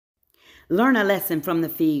Learn a lesson from the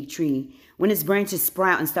fig tree. When its branches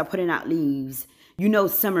sprout and start putting out leaves, you know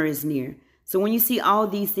summer is near. So when you see all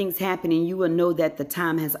these things happening, you will know that the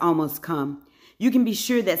time has almost come. You can be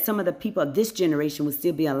sure that some of the people of this generation will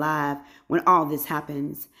still be alive when all this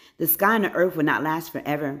happens. The sky and the earth will not last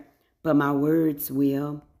forever, but my words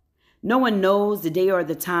will. No one knows the day or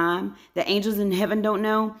the time. The angels in heaven don't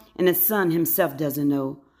know, and the Son himself doesn't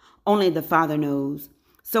know. Only the Father knows.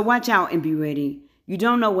 So watch out and be ready. You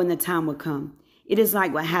don't know when the time will come. It is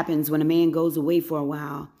like what happens when a man goes away for a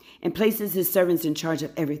while and places his servants in charge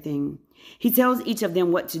of everything. He tells each of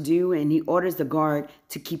them what to do, and he orders the guard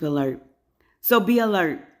to keep alert. So be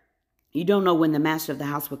alert. You don't know when the master of the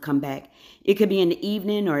house will come back. It could be in the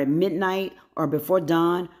evening or at midnight or before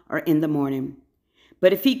dawn or in the morning.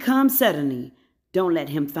 But if he comes suddenly, don't let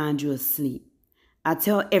him find you asleep. I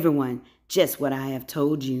tell everyone just what I have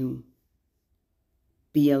told you.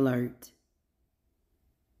 Be alert.